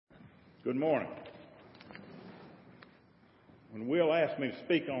Good morning. When Will asked me to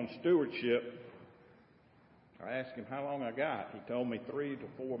speak on stewardship, I asked him how long I got. He told me 3 to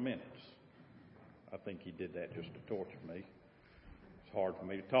 4 minutes. I think he did that just to torture me. It's hard for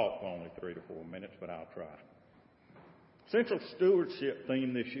me to talk for only 3 to 4 minutes, but I'll try. Central stewardship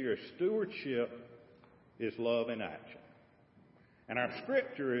theme this year is stewardship is love in action. And our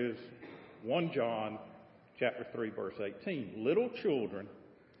scripture is 1 John chapter 3, verse 18. Little children,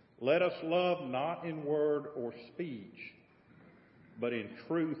 let us love not in word or speech, but in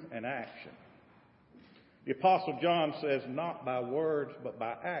truth and action. The Apostle John says, not by words, but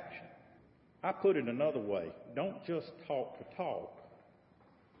by action. I put it another way. Don't just talk to talk,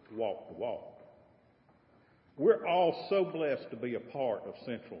 walk the walk. We're all so blessed to be a part of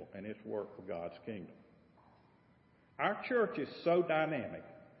Central and its work for God's kingdom. Our church is so dynamic,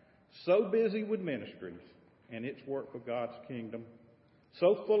 so busy with ministries and its work for God's kingdom,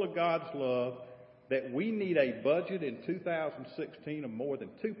 so full of God's love, that we need a budget in 2016 of more than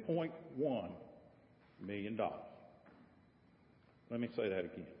 $2.1 million. Let me say that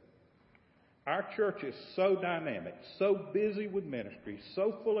again. Our church is so dynamic, so busy with ministry,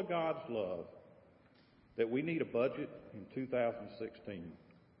 so full of God's love, that we need a budget in 2016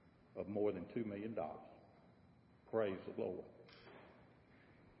 of more than $2 million. Praise the Lord.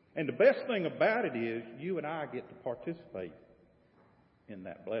 And the best thing about it is you and I get to participate in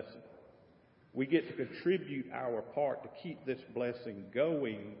that blessing. We get to contribute our part to keep this blessing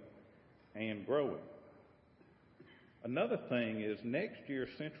going and growing. Another thing is next year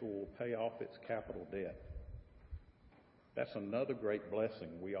Central will pay off its capital debt. That's another great blessing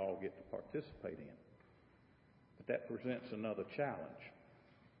we all get to participate in. But that presents another challenge.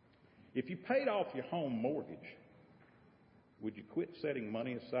 If you paid off your home mortgage, would you quit setting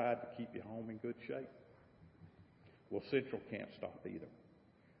money aside to keep your home in good shape? Well, Central can't stop either.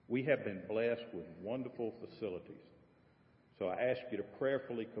 We have been blessed with wonderful facilities. So I ask you to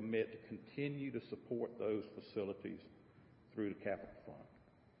prayerfully commit to continue to support those facilities through the capital fund.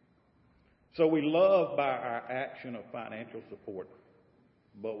 So we love by our action of financial support,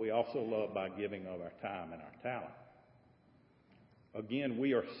 but we also love by giving of our time and our talent. Again,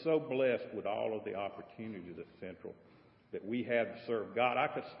 we are so blessed with all of the opportunities at Central that we have to serve God. I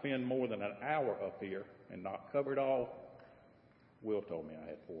could spend more than an hour up here and not cover it all. Will told me I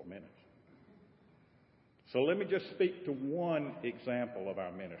had 4 minutes. So let me just speak to one example of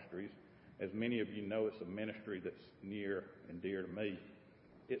our ministries. As many of you know, it's a ministry that's near and dear to me.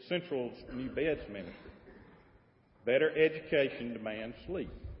 It's Central's New Beds ministry. Better Education Demands Sleep,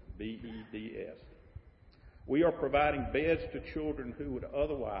 BEDS. We are providing beds to children who would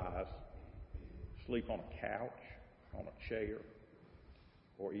otherwise sleep on a couch, on a chair,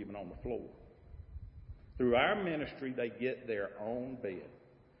 or even on the floor. Through our ministry, they get their own bed,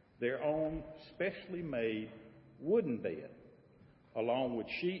 their own specially made wooden bed, along with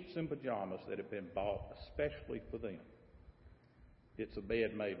sheets and pajamas that have been bought especially for them. It's a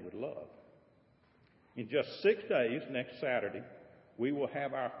bed made with love. In just 6 days, next Saturday, we will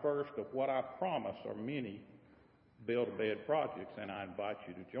have our first of what I promise are many Build-A-Bed projects, and I invite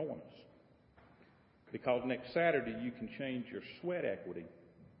you to join us. Because next Saturday, you can change your sweat equity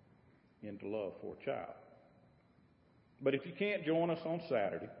into love for a child. But if you can't join us on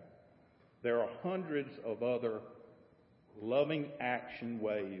Saturday, there are hundreds of other loving action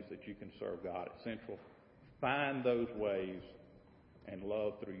ways that you can serve God at Central. Find those ways and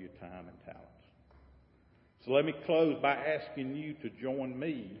love through your time and talents. So let me close by asking you to join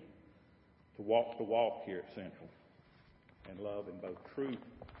me to walk the walk here at Central and love in both truth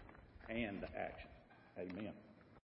and action. Amen.